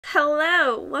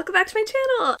Hello! Welcome back to my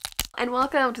channel! And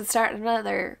welcome to the start of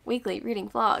another weekly reading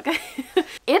vlog.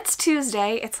 It's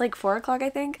Tuesday, it's like 4 o'clock I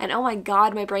think, and oh my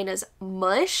god, my brain is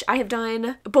mush. I have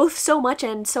done both so much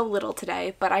and so little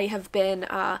today, but I have been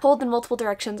pulled in multiple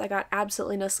directions. I got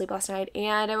absolutely no sleep last night,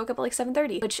 and I woke up at like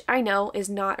 7:30, which I know is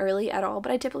not early at all,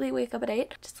 but I typically wake up at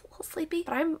 8. Just a little sleepy,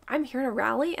 but I'm here to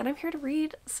rally, and I'm here to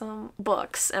read some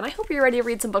books, and I hope you're ready to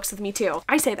read some books with me too.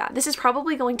 I say that. This is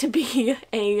probably going to be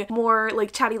a more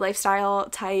like chatty lifestyle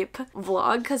type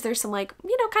vlog, because there's some like,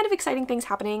 you know, kind of exciting things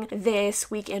happening this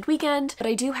weekend, but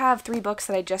I do have 3 books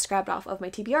that I just grabbed off of my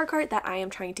TBR cart that I am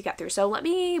trying to get through. So let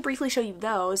me briefly show you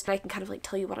those, and I can kind of like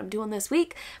tell you what I'm doing this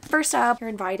week. First up,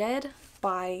 You're Invited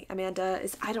by Amanda.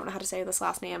 I don't know how to say this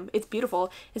last name. It's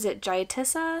beautiful. Is it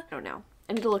Jayatissa? I don't know.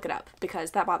 I need to look it up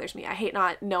because that bothers me. I hate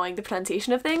not knowing the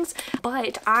pronunciation of things,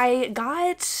 but I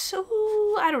got,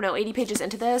 I don't know, 80 pages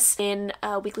into this in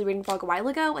a weekly reading vlog a while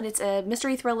ago, and it's a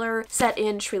mystery thriller set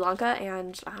in Sri Lanka,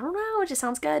 and I don't know, it just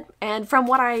sounds good. And from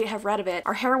what I have read of it,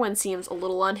 our heroine seems a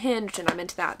little unhinged, and I'm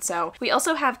into that. So we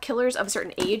also have Killers of a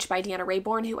Certain Age by Deanna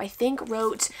Raybourn, who I think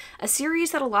wrote a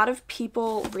series that a lot of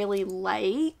people really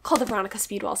like called the Veronica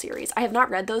Speedwell series. I have not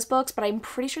read those books, but I'm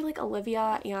pretty sure like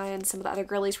Olivia and some of the other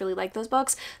girlies really like those books.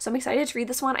 So I'm excited to read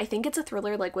this one. I think it's a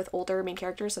thriller like with older main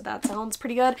characters, so that sounds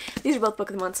pretty good. These are both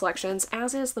Book of the Month selections,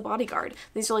 as is The Bodyguard.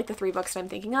 These are like the 3 books that I'm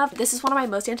thinking of. This is one of my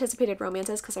most anticipated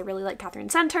romances because I really like Catherine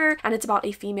Center, and it's about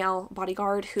a female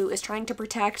bodyguard who is trying to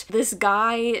protect this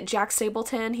guy, Jack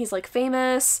Stapleton. He's like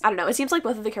famous. I don't know. It seems like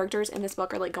both of the characters in this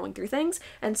book are like going through things,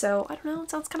 and so I don't know.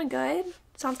 It sounds kind of good.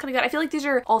 Sounds kind of good. I feel like these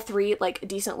are all 3 like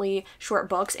decently short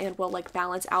books and will like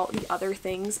balance out the other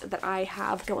things that I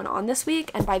have going on this week.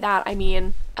 And by that I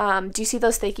mean, do you see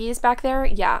those thickies back there?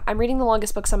 Yeah, I'm reading the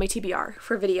longest books on my TBR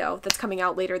for video that's coming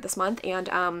out later this month, and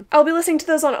I'll be listening to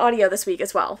those on audio this week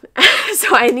as well.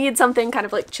 So I need something kind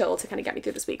of like chill to kind of get me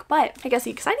through this week. But I guess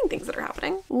the exciting things that are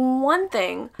happening. One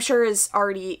thing I'm sure is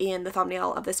already in the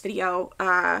thumbnail of this video,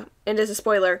 and as a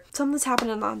spoiler, something's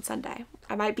happening on Sunday.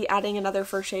 I might be adding another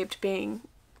fur-shaped being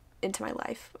into my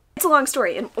life. It's a long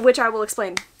story, in which I will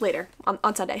explain later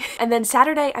on Sunday. And then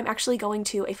Saturday, I'm actually going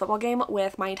to a football game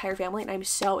with my entire family, and I'm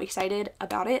so excited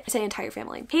about it. I say entire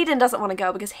family. Hayden doesn't want to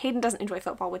go because Hayden doesn't enjoy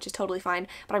football, which is totally fine,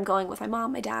 but I'm going with my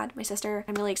mom, my dad, my sister.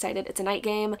 I'm really excited. It's a night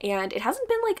game, and it hasn't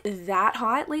been like that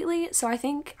hot lately, so I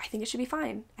think it should be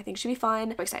fine. I think it should be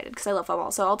fine. I'm excited because I love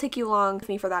football, so I'll take you along with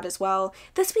me for that as well.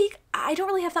 This week, I don't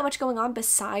really have that much going on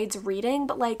besides reading,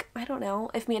 but like, I don't know,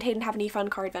 if me and Hayden have any fun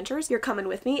car adventures, you're coming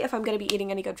with me. If I'm gonna be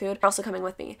eating any good food, you're also coming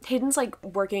with me. Hayden's like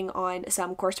working on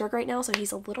some coursework right now, so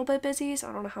he's a little bit busy, so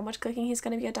I don't know how much cooking he's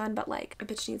gonna get done, but like, a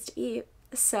bitch needs to eat.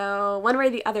 So one way or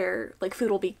the other, like,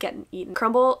 food will be getting eaten.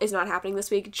 Crumble is not happening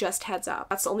this week, just heads up.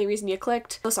 That's the only reason you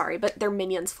clicked. So sorry, but they're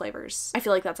Minions flavors. I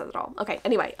feel like that says it all. Okay,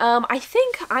 anyway, I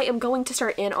think I am going to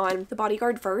start in on The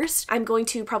Bodyguard first. I'm going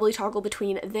to probably toggle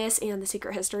between this and The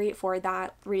Secret History for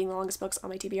that reading the longest books on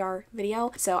my TBR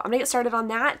video. So I'm gonna get started on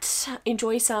that,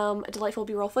 enjoy some delightful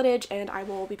B-roll footage, and I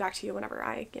will be back to you whenever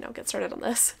I, you know, get started on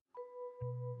this.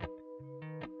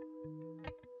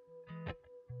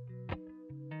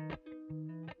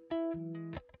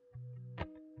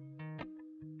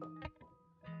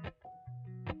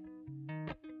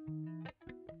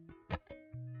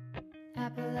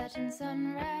 Appalachian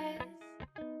sunrise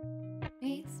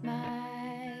meets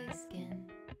my skin.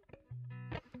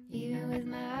 Even with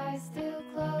my eyes still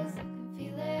closed, I can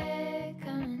feel it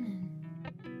coming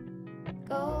in.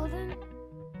 Golden,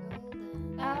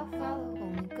 golden, I'll follow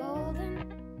only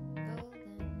golden,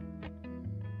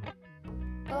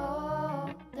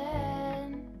 golden,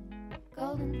 golden,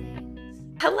 golden things.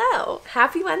 Hello!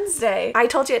 Happy Wednesday! I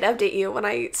told you I'd update you when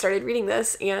I started reading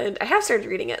this, and I have started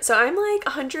reading it. So I'm like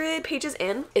 100 pages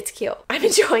in. It's cute. I'm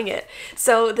enjoying it.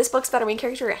 So this book's about our main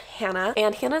character, Hannah,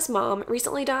 and Hannah's mom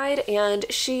recently died, and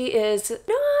she is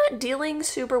not dealing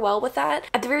super well with that.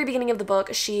 At the very beginning of the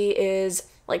book, she is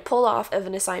like pulled off of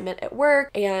an assignment at work,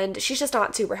 and she's just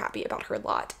not super happy about her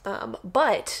lot.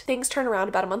 But things turn around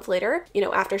about a month later, you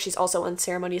know, after she's also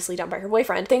unceremoniously done by her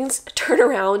boyfriend. Things turn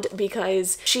around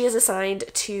because she is assigned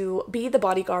to be the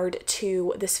bodyguard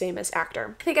to this famous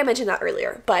actor. I think I mentioned that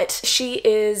earlier, but she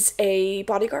is a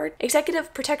bodyguard,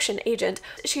 executive protection agent.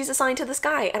 She's assigned to this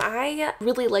guy, and I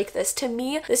really like this. To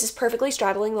me, this is perfectly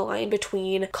straddling the line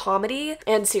between comedy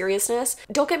and seriousness.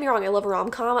 Don't get me wrong, I love a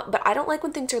rom-com, but I don't like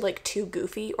when things are like too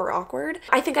goofy goofy or awkward.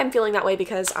 I think I'm feeling that way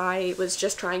because I was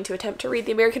just trying to attempt to read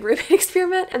The American Roommate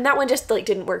Experiment, and that one just like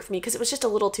didn't work for me because it was just a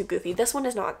little too goofy. This one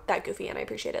is not that goofy and I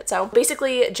appreciate it. So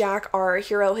basically Jack, our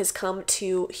hero, has come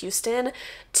to Houston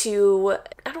to,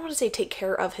 I don't want to say take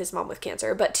care of his mom with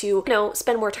cancer, but to, you know,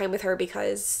 spend more time with her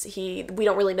because we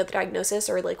don't really know the diagnosis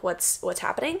or like what's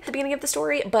happening at the beginning of the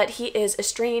story, but he is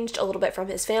estranged a little bit from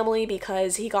his family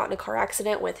because he got in a car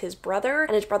accident with his brother,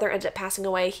 and his brother ended up passing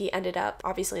away. He ended up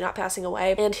obviously not passing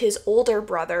away, and his older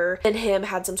brother and him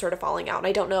had some sort of falling out, and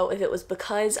I don't know if it was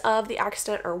because of the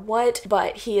accident or what,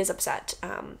 but he is upset.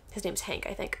 His name's Hank,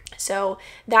 I think. So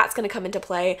that's going to come into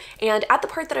play. And at the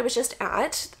part that I was just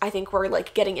at, I think we're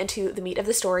like getting into the meat of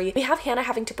the story. We have Hannah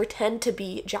having to pretend to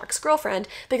be Jack's girlfriend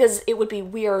because it would be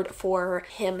weird for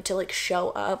him to like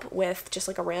show up with just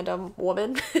like a random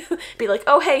woman, be like,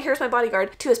 oh hey, here's my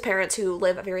bodyguard, to his parents who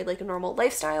live a very like normal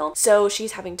lifestyle. So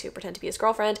she's having to pretend to be his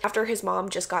girlfriend. After his mom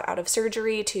just got out of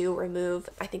surgery to remove,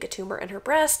 I think, a tumor in her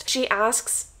breast, she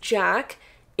asks Jack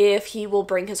if he will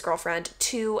bring his girlfriend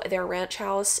to their ranch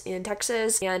house in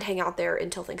Texas and hang out there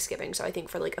until Thanksgiving. So I think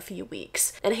for like a few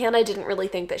weeks. And Hannah didn't really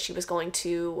think that she was going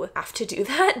to have to do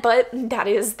that, but that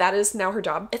is now her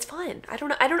job. It's fun. I don't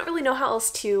know. I don't really know how else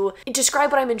to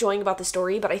describe what I'm enjoying about the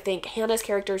story, but I think Hannah's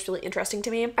character is really interesting to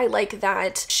me. I like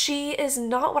that she is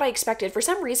not what I expected. For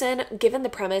some reason, given the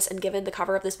premise and given the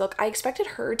cover of this book, I expected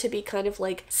her to be kind of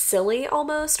like silly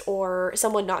almost, or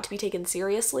someone not to be taken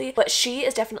seriously, but she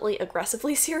is definitely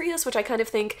aggressively serious, which I kind of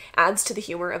think adds to the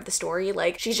humor of the story.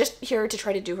 Like, she's just here to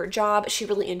try to do her job. She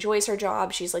really enjoys her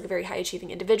job. She's like a very high achieving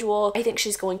individual. I think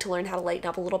she's going to learn how to lighten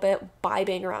up a little bit by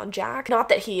being around Jack. Not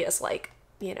that he is like,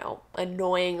 you know,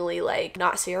 annoyingly like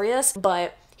not serious,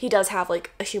 but he does have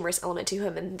like a humorous element to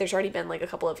him, and there's already been like a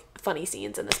couple of funny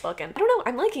scenes in this book, and I don't know,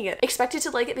 I'm liking it. Expected to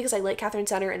like it because I like Catherine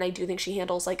Center, and I do think she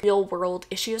handles like real world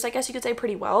issues, I guess you could say,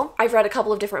 pretty well. I've read a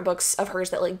couple of different books of hers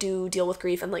that like do deal with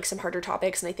grief and like some harder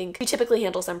topics, and I think she typically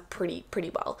handles them pretty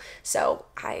well. So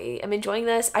I am enjoying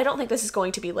this. I don't think this is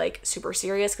going to be like super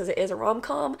serious because it is a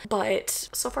rom-com, but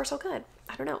so far so good.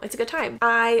 I don't know, it's a good time.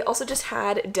 I also just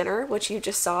had dinner, which you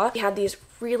just saw. We had these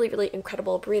really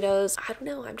incredible burritos. I don't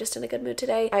know, I'm just in a good mood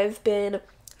today. I've been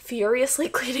furiously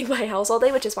cleaning my house all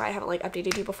day, which is why I haven't like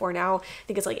updated you before now. I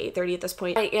think it's like 8:30 at this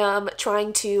point. I am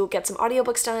trying to get some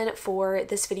audiobooks done for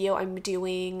this video. I'm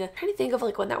trying to think of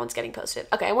like when that one's getting posted.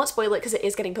 Okay, I won't spoil it because it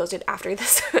is getting posted after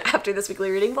this after this weekly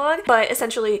reading vlog, but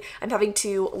essentially I'm having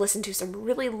to listen to some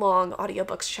really long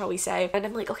audiobooks, shall we say, and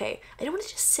I'm like, okay, I don't want to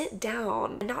just sit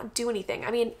down and not do anything. I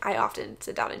mean, I often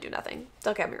sit down and do nothing.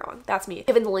 Don't get me wrong, that's me.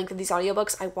 Given the length of these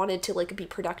audiobooks, I wanted to like be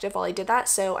productive while I did that,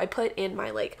 so I put on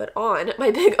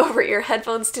my big over-ear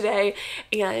headphones today,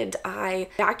 and I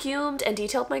vacuumed and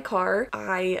detailed my car.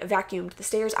 I vacuumed the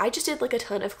stairs. I just did like a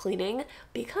ton of cleaning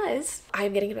because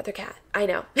I'm getting another cat. I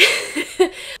know.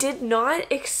 Did not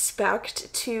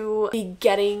expect to be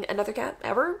getting another cat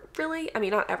ever, really. I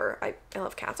mean, not ever. I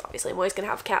love cats, obviously. I'm always gonna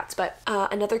have cats, but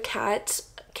another cat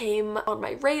came on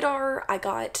my radar. I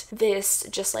got this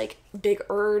just like big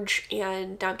urge,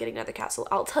 and now I'm getting another cat, so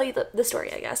I'll tell you the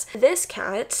story, I guess. This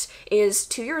cat is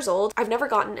 2 years old. I've never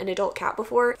gotten an adult cat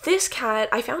before. This cat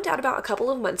I found out about a couple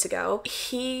of months ago.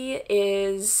 He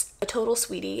is a total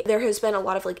sweetie. There has been a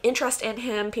lot of like interest in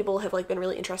him. People have like been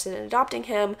really interested in adopting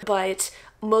him, but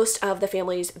most of the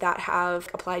families that have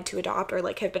applied to adopt or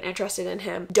like have been interested in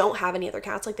him don't have any other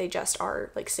cats. Like, they just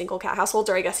are like single cat households,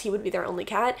 or I guess he would be their only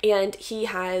cat. And he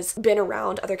has been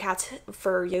around other cats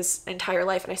for his entire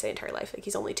life, and I say entire life, like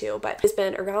he's only 2, but he's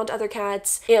been around other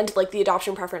cats, and like the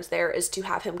adoption preference there is to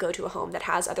have him go to a home that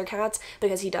has other cats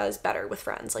because he does better with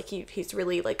friends. Like he's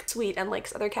really like sweet and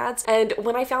likes other cats. And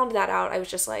when I found that out, I was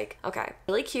just like, okay,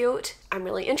 really cute. I'm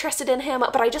really interested in him,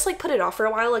 but I just like put it off for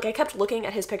a while. Like, I kept looking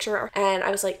at his picture and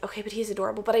I was like, okay, but he's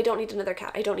adorable, but I don't need another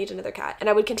cat. I don't need another cat. And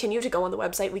I would continue to go on the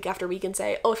website week after week and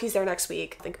say, oh, if he's there next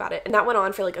week, think about it. And that went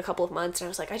on for like a couple of months, and I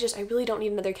was like, I really don't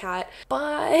need another cat.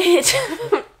 But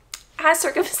as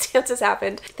circumstances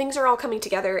happened, things are all coming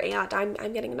together, and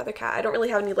I'm getting another cat. I don't really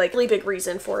have any like really big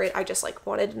reason for it. I just like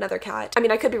wanted another cat. I mean,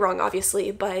 I could be wrong,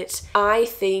 obviously, but I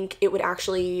think it would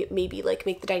actually maybe like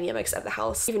make the dynamics of the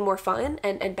house even more fun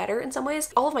and better in some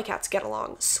ways. All of my cats get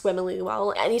along swimmingly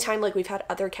well. Anytime like we've had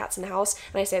other cats in the house,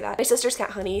 and I say that, my sister's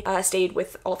cat Honey stayed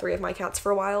with all 3 of my cats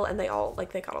for a while, and they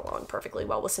got along perfectly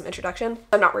well with some introduction.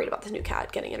 I'm not worried about this new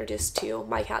cat getting introduced to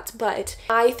my cats, but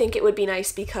I think it would be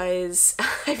nice because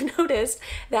I've noticed noticed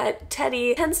that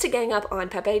Teddy tends to gang up on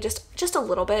Pepe just a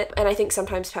little bit, and I think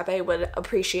sometimes Pepe would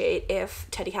appreciate if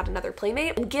Teddy had another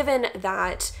playmate. And given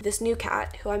that this new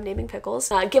cat, who I'm naming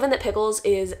Pickles, given that Pickles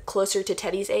is closer to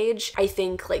Teddy's age, I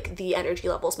think like the energy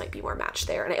levels might be more matched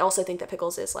there. And I also think that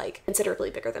Pickles is like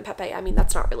considerably bigger than Pepe. I mean,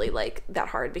 that's not really like that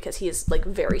hard because he is like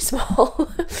very small.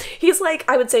 He's like,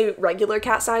 I would say regular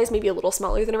cat size, maybe a little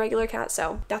smaller than a regular cat.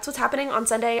 So that's what's happening on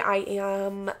Sunday. I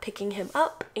am picking him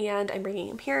up and I'm bringing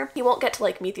him here. He won't get to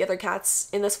like meet the other cats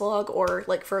in this vlog or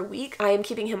like for a week. I am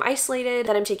keeping him isolated,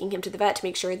 then I'm taking him to the vet to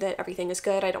make sure that everything is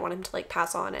good. I don't want him to like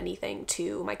pass on anything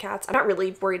to my cats. I'm not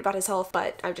really worried about his health,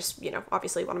 but I just, you know,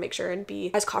 obviously want to make sure and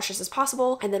be as cautious as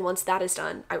possible. And then once that is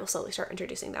done, I will slowly start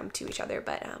introducing them to each other.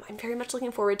 But I'm very much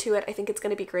looking forward to it. I think it's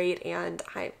going to be great, and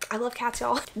I love cats,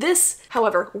 y'all. This,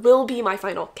 however, will be my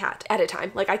final cat at a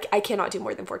time. Like I cannot do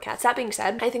more than 4 cats. That being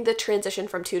said, I think the transition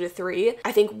from 2 to 3,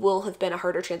 I think will have been a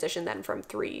harder transition than from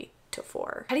 3 to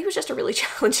 4. Teddy was just a really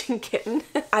challenging kitten.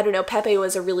 I don't know, Pepe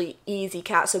was a really easy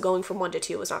cat, so going from 1 to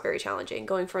 2 was not very challenging.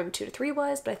 Going from 2 to 3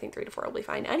 was, but I think 3 to 4 will be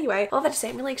fine. Anyway, all that to say,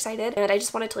 I'm really excited, and I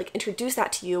just wanted to like introduce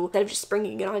that to you instead of just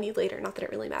bringing it on you later. Not that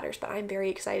it really matters, but I'm very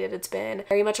excited. It's been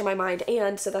very much on my mind,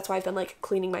 and so that's why I've been like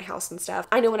cleaning my house and stuff.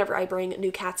 I know whenever I bring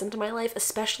new cats into my life,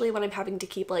 especially when I'm having to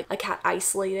keep like a cat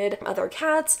isolated from other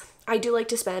cats, I do like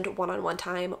to spend one-on-one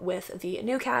time with the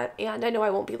new cat, and I know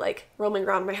I won't be like roaming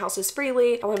around my house as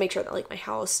freely. I want to make sure that like my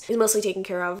house is mostly taken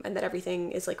care of and that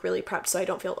everything is like really prepped so I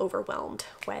don't feel overwhelmed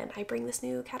when I bring this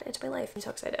new cat into my life. I'm so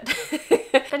excited.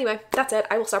 Anyway, that's it.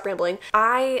 I will stop rambling.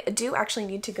 I do actually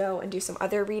need to go and do some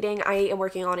other reading. I am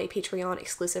working on a Patreon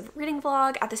exclusive reading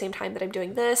vlog at the same time that I'm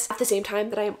doing this, at the same time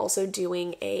that I am also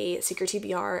doing a Secret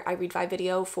TBR I Read 5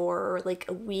 video for like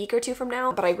a week or 2 from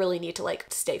now, but I really need to like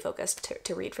stay focused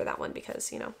to read for that one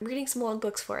because, you know, I'm reading some long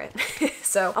books for it.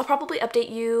 So I'll probably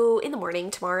update you in the morning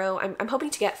tomorrow. I'm hoping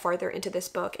to get farther into this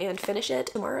book and finish it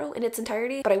tomorrow in its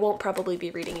entirety, but I won't probably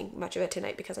be reading much of it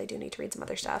tonight because I do need to read some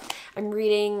other stuff. I'm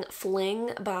reading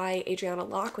Fling by Adriana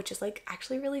Locke, which is like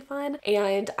actually really fun,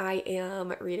 and I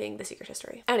am reading The Secret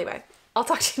History. Anyway, I'll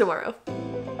talk to you tomorrow.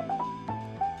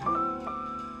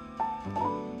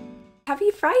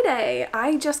 Happy Friday!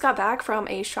 I just got back from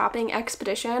a shopping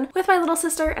expedition with my little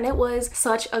sister and it was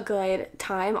such a good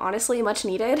time, honestly, much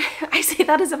needed. I say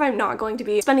that as if I'm not going to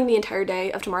be spending the entire day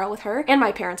of tomorrow with her and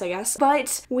my parents, I guess.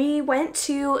 But we went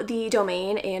to the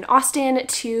Domain in Austin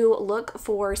to look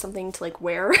for something to like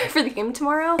wear for the game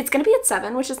tomorrow. It's gonna be at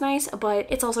 7, which is nice, but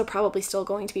it's also probably still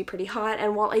going to be pretty hot.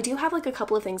 And while I do have like a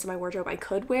couple of things in my wardrobe I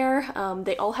could wear,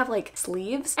 they all have like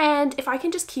sleeves. And if I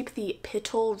can just keep the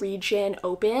pittle region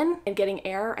open and getting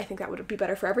air, I think that would be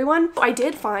better for everyone. So I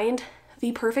did find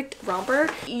the perfect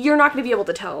romper. You're not going to be able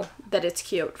to tell that it's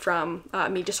cute from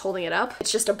me just holding it up.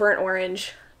 It's just a burnt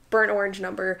orange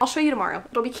number. I'll show you tomorrow.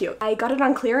 It'll be cute. I got it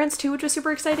on clearance too, which was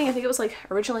super exciting. I think it was like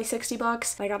originally 60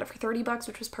 bucks. I got it for 30 bucks,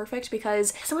 which was perfect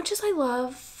because as much as I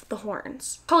love the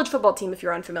horns, college football team, if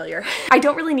you're unfamiliar, I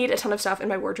don't really need a ton of stuff in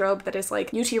my wardrobe that is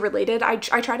like UT related. I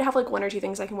try to have like 1 or 2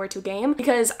 things I can wear to a game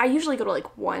because I usually go to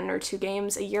like 1 or 2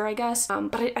 games a year, I guess.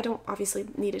 But I don't obviously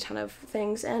need a ton of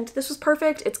things. And this was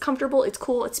perfect. It's comfortable. It's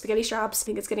cool. It's spaghetti straps. I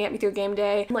think it's gonna get me through game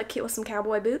day. I'm like cute with some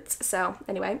cowboy boots. So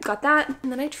anyway, got that.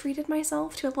 And then I treated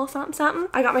myself to a little something something.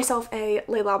 I got myself a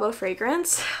Le Labo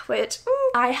fragrance, which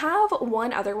I have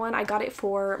one other one. I got it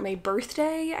for my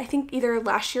birthday, I think either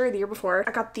last year or the year before.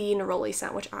 I got the Neroli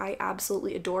scent, which I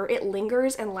absolutely adore. It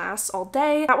lingers and lasts all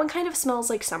day. That one kind of smells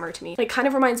like summer to me. It kind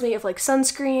of reminds me of like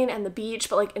sunscreen and the beach,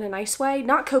 but like in a nice way.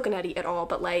 Not coconutty at all,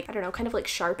 but like, I don't know, kind of like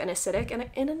sharp and acidic and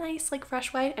in a nice like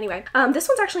fresh way. Anyway, this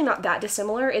one's actually not that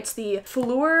dissimilar. It's the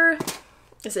Fleur,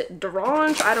 is it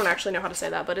d'orange? I don't actually know how to say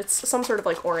that, but it's some sort of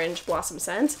like orange blossom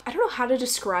scent. I don't know how to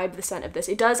describe the scent of this.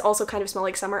 It does also kind of smell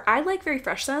like summer. I like very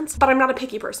fresh scents, but I'm not a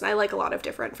picky person. I like a lot of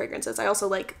different fragrances. I also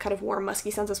like kind of warm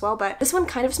musky scents as well, but this one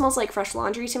kind of smells like fresh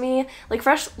laundry to me. Like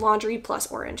fresh laundry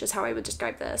plus orange is how I would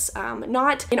describe this.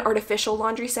 Not an artificial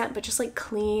laundry scent, but just like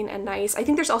clean and nice. I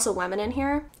think there's also lemon in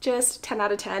here. Just 10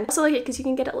 out of 10. Also like it because you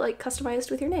can get it like customized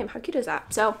with your name. How cute is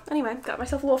that? So anyway, got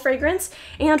myself a little fragrance.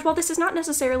 And while this is not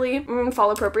necessarily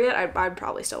fall appropriate, I'd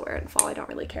probably still wear it in fall. I don't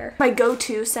really care. My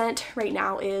go-to scent right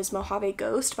now is Mojave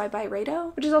Ghost by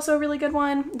Byredo, which is also a really good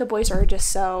one. The boys are just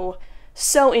so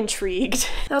so intrigued.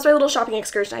 That was my little shopping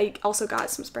excursion. I also got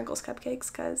some Sprinkles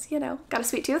cupcakes because, you know, got a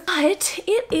sweet tooth. But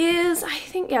it is, I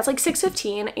think, yeah, it's like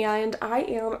 6:15 and I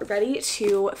am ready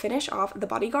to finish off The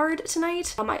Bodyguard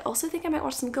tonight. I also think I might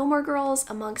watch some Gilmore Girls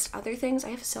amongst other things. I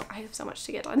have so much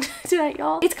to get done tonight,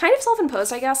 y'all. It's kind of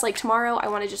self-imposed, I guess. Like tomorrow I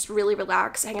want to just really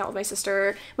relax, hang out with my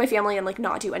sister, my family, and like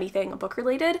not do anything book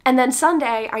related. And then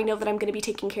Sunday I know that I'm going to be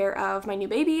taking care of my new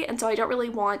baby, and so I don't really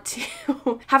want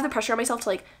to have the pressure on myself to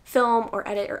like film or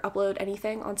edit or upload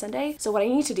anything on Sunday. So what I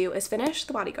need to do is finish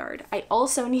The Bodyguard. I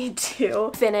also need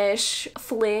to finish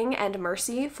Fling and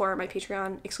Mercy for my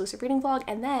Patreon exclusive reading vlog,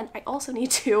 and then I also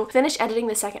need to finish editing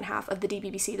the second half of the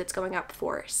DBBC that's going up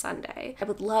for Sunday. I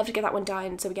would love to get that one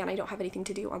done, so again, I don't have anything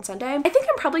to do on Sunday. I think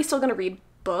I'm probably still gonna read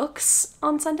books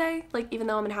on Sunday, like even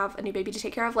though I'm gonna have a new baby to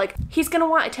take care of. Like he's gonna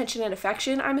want attention and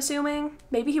affection, I'm assuming.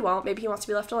 Maybe he won't, maybe he wants to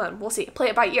be left alone. We'll see. Play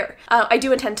it by ear. I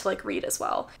do intend to like read as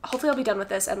well. Hopefully I'll be done with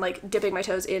this and like dipping my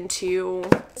toes into,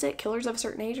 is it Killers of a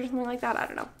Certain Age or something like that? I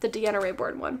don't know. The Deanna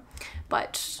Raybourn one.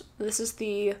 But this is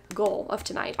the goal of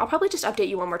tonight. I'll probably just update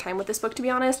you one more time with this book, to be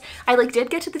honest. I like did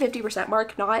get to the 50%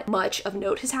 mark. Not much of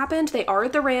note has happened. They are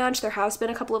at the ranch. There has been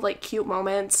a couple of like cute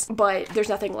moments, but there's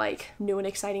nothing like new and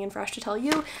exciting and fresh to tell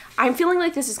you. I'm feeling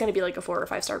like this is going to be like a 4 or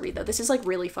 5 star read though. This is like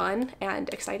really fun and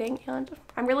exciting, and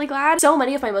I'm really glad. So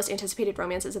many of my most anticipated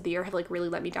romances of the year have like really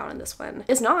let me down, and this one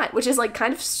is not, which is like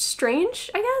kind of strange,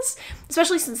 I guess,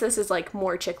 especially since this is like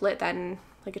more chick lit than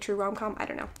like a true rom-com. I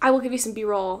don't know. I will give you some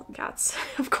B-roll cats,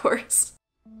 of course.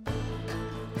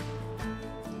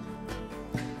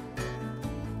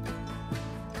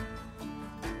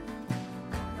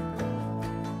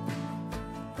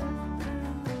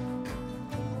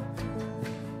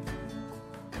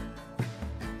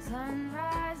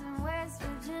 Sunrise in West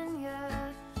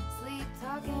Virginia, sleep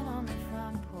talking on the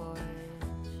front porch,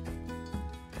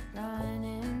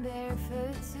 running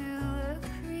barefoot to a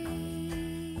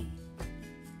creek.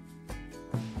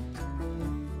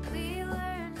 We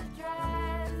learned to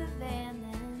drive the van,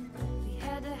 then we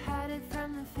had to hide it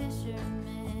from the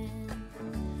fishermen.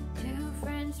 2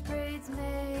 French braids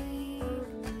made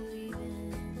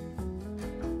believing,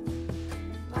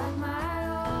 like my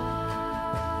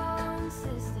own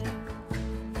sister.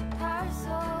 Our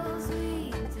souls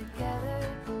weave together,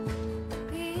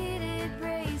 beaded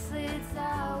bracelets I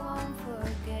won't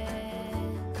forget.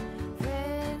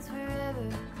 Friends forever.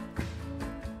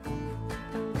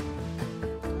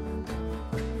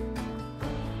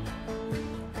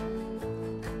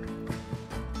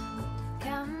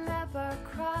 Counting up our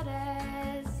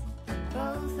crawdads,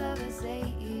 both of us 8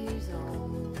 years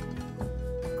old.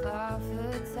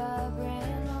 Clawfoot top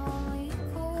ran only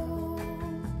cold.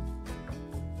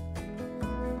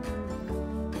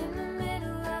 In the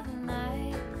middle of the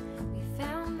night, we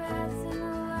found baths in the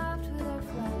loft with our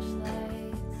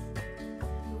flashlights.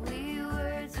 We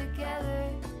were together,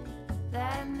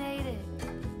 that made it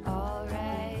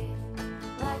alright.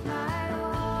 Like my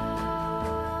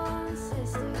own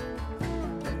sister,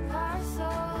 our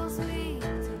souls weave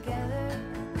together,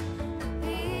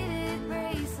 beaded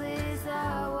bracelets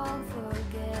I won't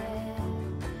forget.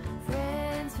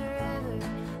 Friends forever,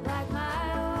 like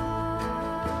my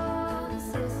own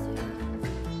sister.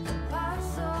 Our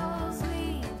souls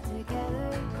weave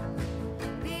together,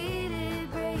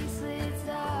 beaded bracelets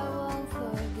I won't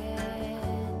forget.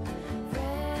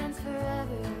 Friends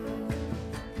forever.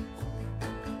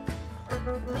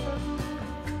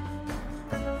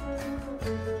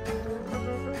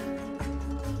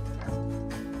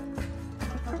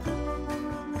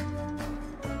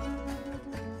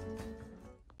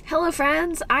 Hello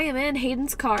friends, I am in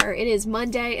Hayden's car. It is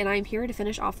Monday and I'm here to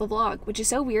finish off the vlog, which is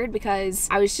so weird because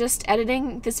I was just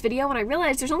editing this video and I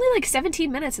realized there's only like 17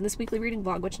 minutes in this weekly reading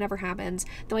vlog, which never happens,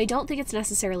 though I don't think it's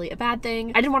necessarily a bad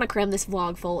thing. I didn't want to cram this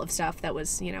vlog full of stuff that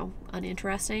was, you know,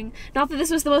 uninteresting. Not that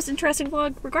this was the most interesting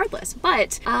vlog regardless,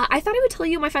 but I thought I would tell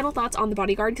you my final thoughts on The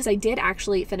Bodyguard because I did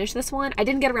actually finish this one. I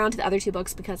didn't get around to the other 2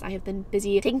 books because I have been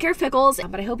busy taking care of Pickles,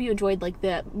 but I hope you enjoyed like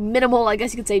the minimal, I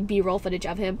guess you could say, B-roll footage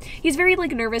of him. He's very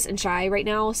like nervous and shy right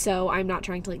now, so I'm not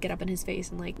trying to like get up in his face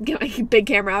and like get my big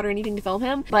camera out or anything to film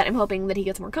him, but I'm hoping that he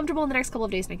gets more comfortable in the next couple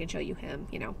of days and I can show you him,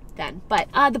 you know, then. But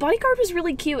The Bodyguard was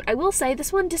really cute. I will say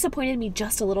this one disappointed me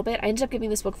just a little bit. I ended up giving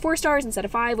this book 4 stars instead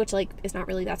of 5, which like is not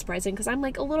really that surprising because I'm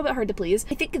like a little bit hard to please.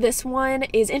 I think this one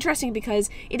is interesting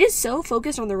because it is so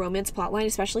focused on the romance plotline,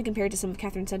 especially compared to some of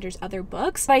Catherine Center's other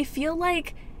books, but I feel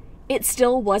like it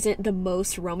still wasn't the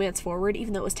most romance forward,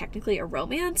 even though it was technically a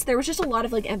romance. There was just a lot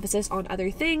of like emphasis on other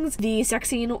things. The sex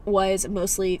scene was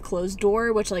mostly closed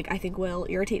door, which like I think will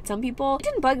irritate some people. It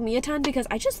didn't bug me a ton because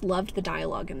I just loved the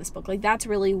dialogue in this book. Like that's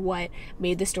really what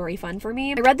made the story fun for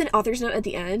me. I read the author's note at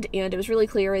the end and it was really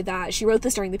clear that she wrote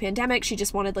this during the pandemic. She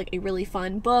just wanted like a really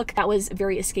fun book that was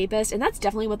very escapist, and that's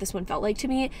definitely what this one felt like to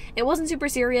me. It wasn't super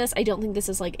serious. I don't think this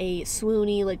is like a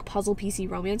swoony like puzzle piecey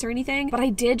romance or anything, but I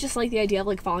did just like the idea of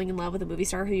like falling in love with a movie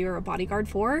star who you're a bodyguard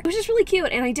for. It was just really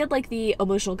cute, and I did like the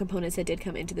emotional components that did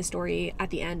come into the story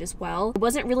at the end as well. I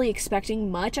wasn't really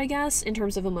expecting much, I guess, in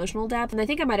terms of emotional depth, and I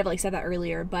think I might have like said that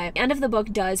earlier, but the end of the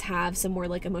book does have some more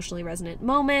like emotionally resonant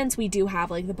moments. We do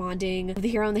have like the bonding of the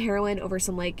hero and the heroine over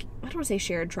some like, I don't want to say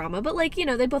shared trauma, but like, you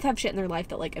know, they both have shit in their life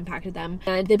that like impacted them,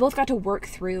 and they both got to work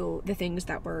through the things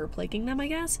that were plaguing them, I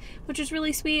guess, which is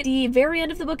really sweet. The very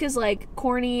end of the book is like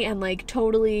corny and like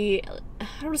totally, I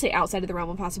don't want to say outside of the realm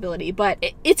of possibility, but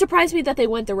it surprised me that they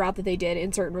went the route that they did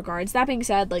in certain regards. That being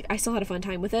said, like I still had a fun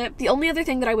time with it. The only other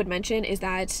thing that I would mention is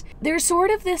that there's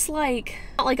sort of this like,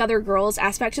 not like other girls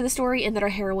aspect to the story, in that our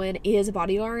heroine is a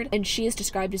bodyguard and she is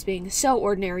described as being so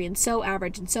ordinary and so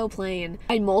average and so plain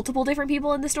by multiple different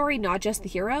people in the story, not just the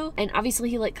hero. And obviously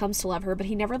he like comes to love her, but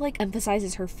he never like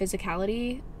emphasizes her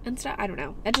physicality and stuff. I don't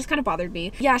know. That just kind of bothered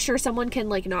me. Yeah, sure, someone can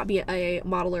like not be a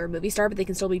model or a movie star, but they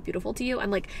can still be beautiful to you.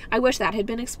 And like, I wish that had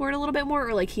been explored a little bit more,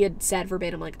 or like he had said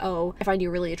verbatim like, oh, I find you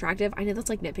really attractive. I know that's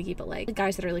like nitpicky, but like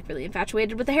guys that are like really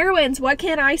infatuated with the heroines, what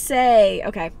can I say?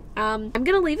 Okay, I'm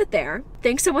gonna leave it there.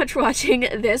 Thanks so much for watching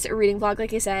this reading vlog.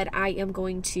 Like I said, I am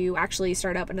going to actually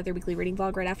start up another weekly reading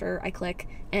vlog right after I click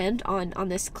end on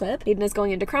this clip. Aiden is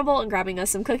going into Crumble and grabbing us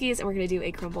some cookies, and we're gonna do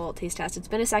a Crumble taste test. It's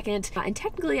been a second, and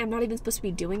technically I'm not even supposed to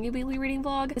be doing a weekly reading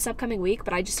vlog this upcoming week,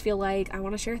 but I just feel like I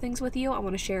want to share things with you. I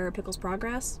want to share Pickle's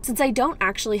progress. Since I don't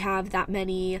actually have that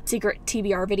many secret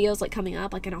TBR videos like coming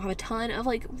up, like I don't have a ton of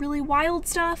like really wild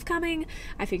stuff coming,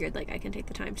 I figured like I can take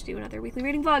the time to do another weekly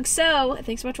reading vlog. So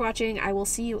thanks so much for watching. I will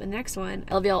see you in the next one.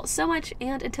 I love y'all so much,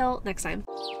 and until next time.